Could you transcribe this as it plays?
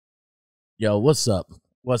Yo, what's up?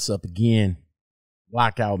 What's up again?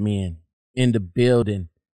 Lockout men in the building,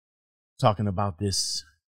 talking about this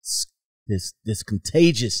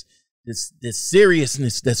contagious, this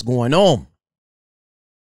seriousness that's going on.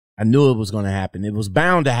 I knew it was going to happen. It was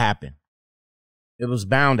bound to happen. It was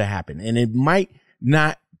bound to happen. And it might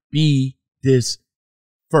not be this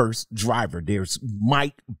first driver. There's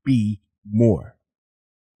might be more.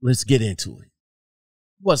 Let's get into it.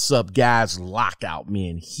 What's up, guys? Lockout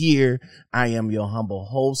Men here. I am your humble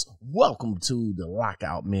host. Welcome to the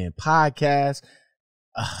Lockout Men podcast.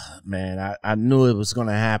 Man, I knew it was going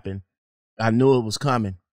to happen. I knew it was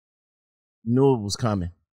coming. Knew it was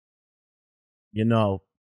coming. You know,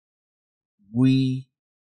 we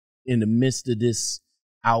in the midst of this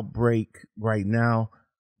outbreak right now,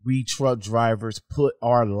 we truck drivers put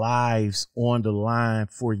our lives on the line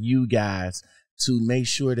for you guys to make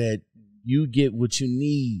sure that you get what you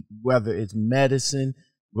need, whether it's medicine,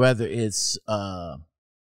 whether it's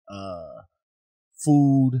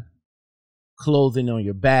food, clothing on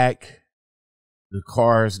your back, the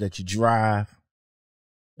cars that you drive,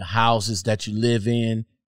 the houses that you live in,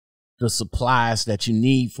 the supplies that you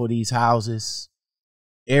need for these houses.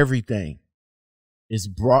 Everything is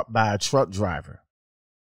brought by a truck driver.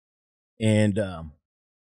 And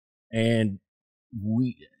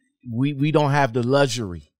we don't have the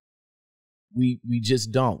luxury. We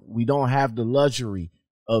just don't. We don't have the luxury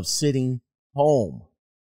of sitting home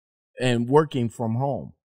and working from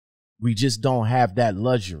home. We just don't have that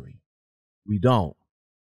luxury. We don't.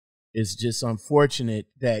 It's just unfortunate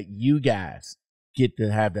that you guys get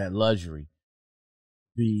to have that luxury.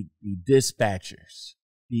 The dispatchers,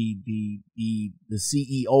 the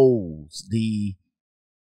CEOs, the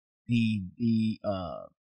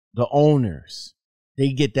owners,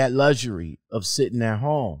 they get that luxury of sitting at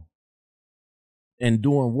home and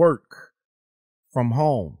doing work from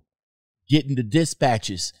home, getting the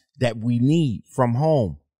dispatches that we need from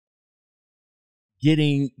home,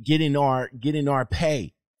 getting our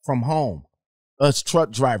pay from home. Us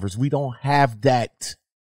truck drivers, we don't have that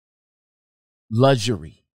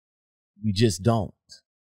luxury. We just don't.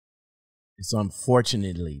 It's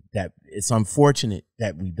unfortunate that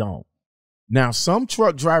we don't. Now, some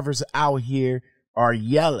truck drivers out here are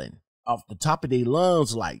yelling off the top of their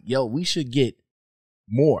lungs like, yo, we should get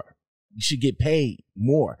more. We should get paid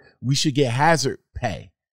more. We should get hazard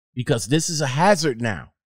pay because this is a hazard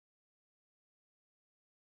now.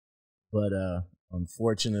 But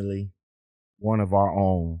unfortunately, one of our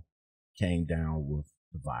own came down with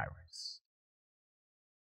the virus.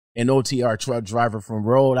 An OTR truck driver from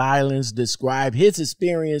Rhode Island described his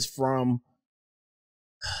experience from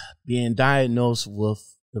being diagnosed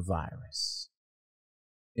with the virus.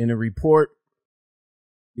 In a report,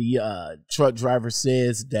 the truck driver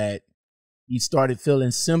says that he started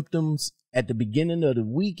feeling symptoms at the beginning of the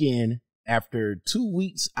weekend after 2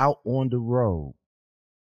 weeks out on the road.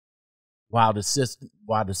 While the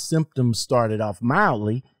symptoms started off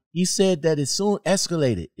mildly, he said that it soon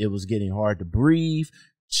escalated. It was getting hard to breathe,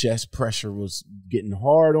 chest pressure was getting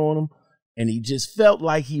hard on him, and he just felt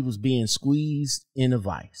like he was being squeezed in a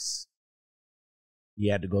vice. He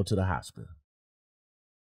had to go to the hospital.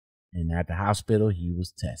 And at the hospital, he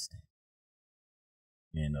was tested.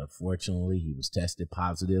 And unfortunately, he was tested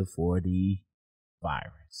positive for the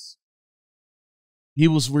virus. He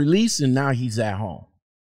was released and now he's at home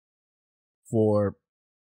for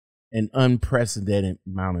an unprecedented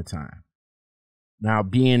amount of time. Now,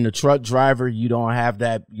 being the truck driver, you don't have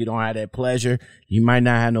that pleasure. You might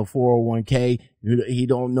not have no 401k. He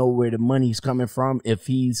don't know where the money's coming from. If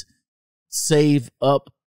he's saved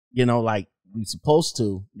up, like we supposed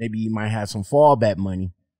to, maybe he might have some fallback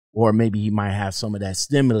money, or maybe he might have some of that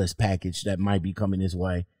stimulus package that might be coming his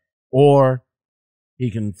way, or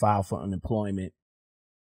he can file for unemployment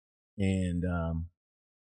and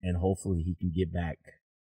hopefully he can get back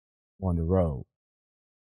on the road.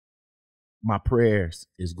 My prayers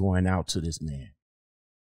is going out to this man.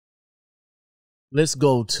 Let's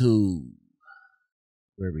go to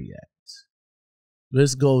where we at.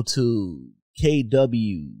 Let's go to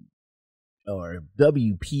KW or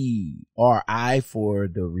WPRI for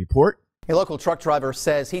the report. A local truck driver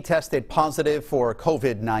says he tested positive for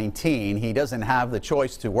COVID-19. He doesn't have the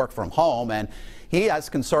choice to work from home, and he has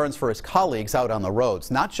concerns for his colleagues out on the roads,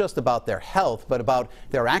 not just about their health, but about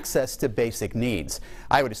their access to basic needs.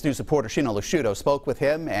 Eyewitness News reporter Sheena Lasciuto spoke with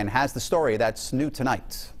him and has the story that's new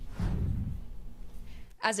tonight.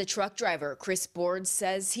 As a truck driver, Chris Bordes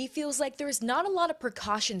says he feels like there's not a lot of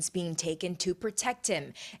precautions being taken to protect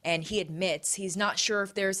him, and he admits he's not sure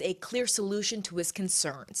if there's a clear solution to his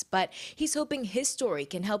concerns, but he's hoping his story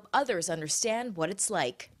can help others understand what it's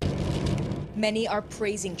like. Many are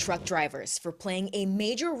praising truck drivers for playing a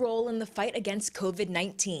major role in the fight against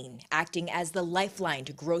COVID-19, acting as the lifeline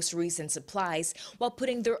to groceries and supplies while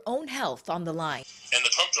putting their own health on the line. And the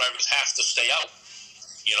truck drivers have to stay out.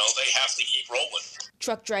 You know, they have to keep rolling.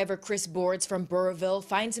 Truck driver Chris Bordes from Burrillville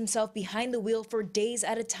finds himself behind the wheel for days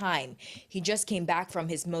at a time. He just came back from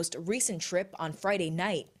his most recent trip on Friday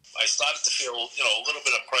night. I started to feel, a little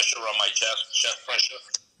bit of pressure on my chest pressure,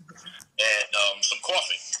 and some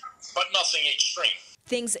coughing, but nothing extreme.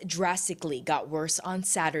 Things drastically got worse on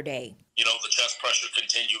Saturday. The chest pressure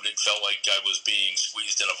continued. It felt like I was being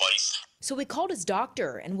squeezed in a vice. So he called his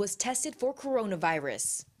doctor and was tested for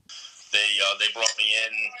coronavirus. They brought me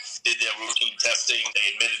in, did their routine testing.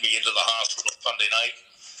 They admitted me into the hospital Sunday night,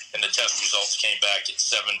 and the test results came back at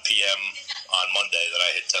 7 p.m. on Monday that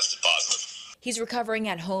I had tested positive. He's recovering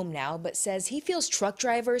at home now, but says he feels truck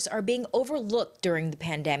drivers are being overlooked during the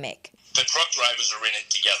pandemic. The truck drivers are in it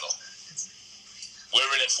together.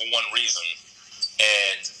 We're in it for one reason,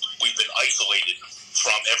 and we've been isolated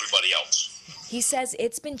from everybody else. He says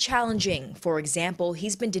it's been challenging. For example,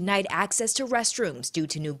 he's been denied access to restrooms due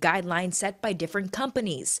to new guidelines set by different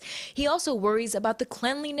companies. He also worries about the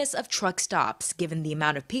cleanliness of truck stops, given the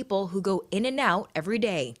amount of people who go in and out every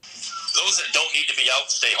day. Those that don't need to be out,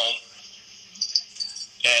 stay home.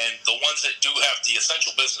 And the ones that do have the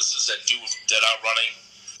essential businesses that are running,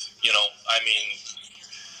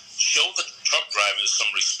 show the truck drivers some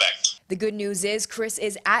respect. The good news is Chris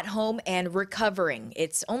is at home and recovering.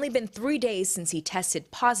 It's only been 3 days since he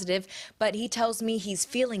tested positive, but he tells me he's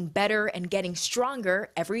feeling better and getting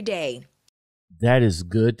stronger every day. That is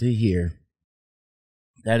good to hear.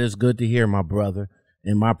 That is good to hear, my brother.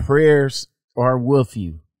 And my prayers are with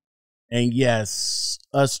you. And yes,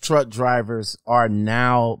 us truck drivers are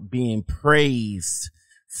now being praised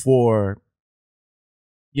for,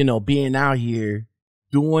 being out here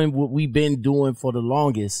doing what we've been doing for the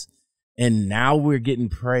longest. And now we're getting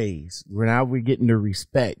praise. We're getting the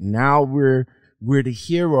respect. Now we're the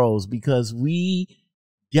heroes because we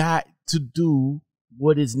got to do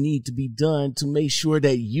what is need to be done to make sure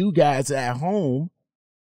that you guys at home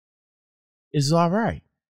is all right.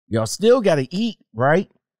 Y'all still got to eat,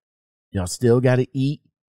 right? Y'all still got to eat.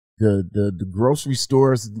 The grocery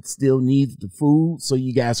stores still need the food so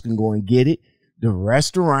you guys can go and get it. The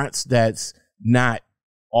restaurants that's not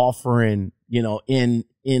offering,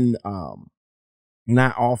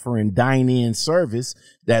 not offering dine-in service,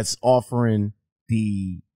 that's offering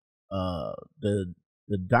the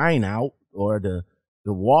dine out or the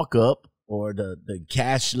walk up or the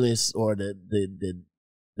cashless or the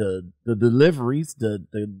deliveries,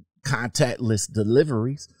 the contactless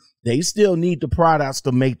deliveries. They still need the products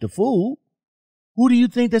to make the food. Who do you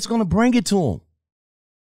think that's going to bring it to them?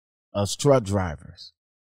 Us truck drivers.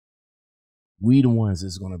 We the ones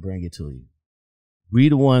that's going to bring it to you. We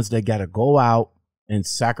the ones that got to go out and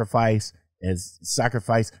sacrifice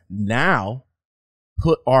now,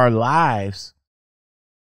 put our lives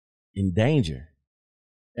in danger.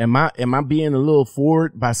 Am I being a little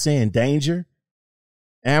forward by saying danger?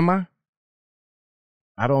 Am I?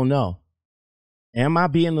 I don't know. Am I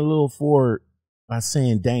being a little forward by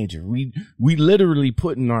saying danger? We literally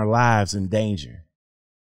putting our lives in danger.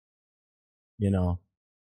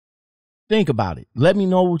 Think about it. Let me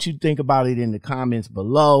know what you think about it in the comments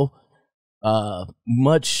below. Like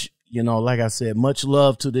I said, much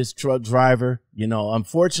love to this truck driver.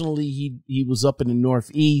 Unfortunately, he was up in the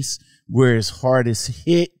Northeast where his heart is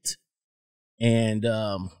hit. And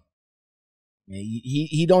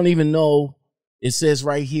he don't even know. It says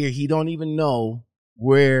right here, he don't even know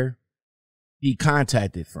where he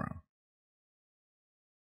contacted from.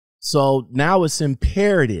 So now it's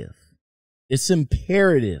imperative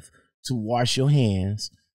to wash your hands,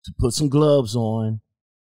 to put some gloves on,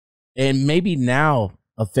 and maybe now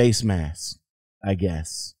a face mask, I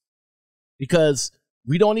guess. Because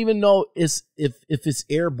we don't even know if it's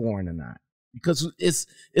airborne or not. Because it's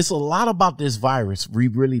a lot about this virus we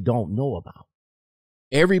really don't know about.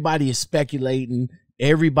 Everybody is speculating.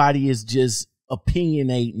 Everybody is just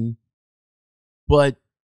opinionating. But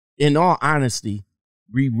in all honesty,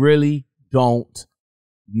 we really don't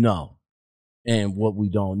know. And what we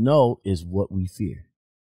don't know is what we fear.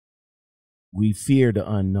 We fear the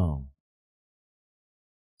unknown.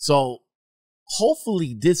 So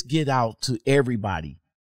hopefully this get out to everybody.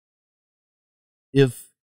 If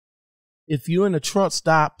you in the truck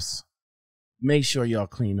stops, make sure y'all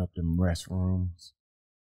clean up them restrooms.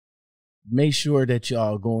 Make sure that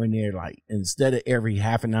y'all go in there, like, instead of every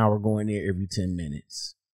half an hour, go in there every 10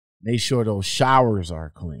 minutes. Make sure those showers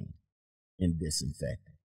are clean and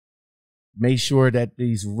disinfected. Make sure that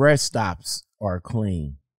these rest stops are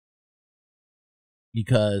clean.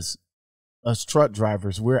 because us truck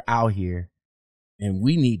drivers, we're out here and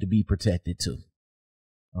we need to be protected too.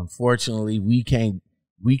 Unfortunately, we can't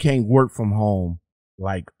work from home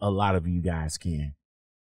like a lot of you guys can.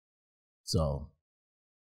 So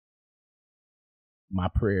my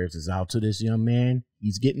prayers is out to this young man.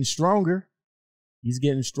 He's getting stronger. He's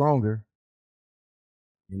getting stronger,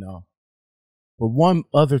 you know. But one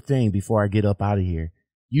other thing before I get up out of here,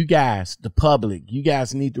 you guys, the public, you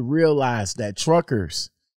guys need to realize that truckers,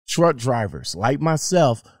 truck drivers like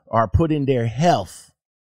myself are putting their health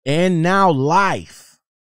and now life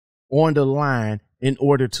on the line in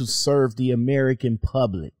order to serve the American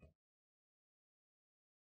public.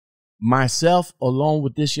 Myself, along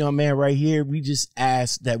with this young man right here, we just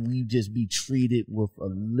ask that we just be treated with a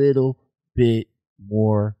little bit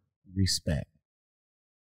more respect.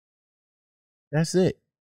 That's it.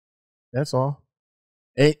 That's all.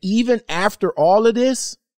 And even after all of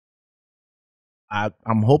this,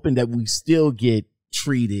 I'm hoping that we still get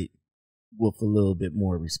treated with a little bit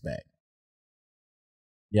more respect.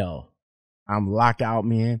 Yo, I'm Lockout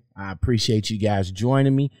Man. I appreciate you guys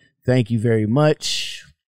joining me. Thank you very much.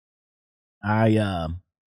 If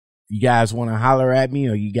you guys want to holler at me,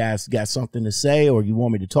 or you guys got something to say, or you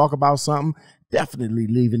want me to talk about something, definitely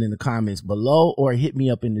leave it in the comments below, or hit me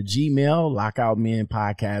up in the Gmail,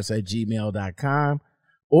 lockoutmenpodcast@gmail.com,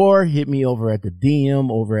 or hit me over at the DM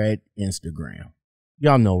over at Instagram.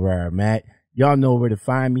 Y'all know where I'm at. Y'all know where to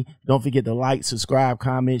find me. Don't forget to like, subscribe,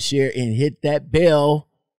 comment, share, and hit that bell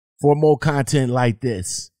for more content like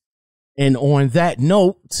this. And on that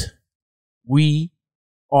note, we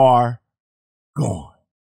are gone.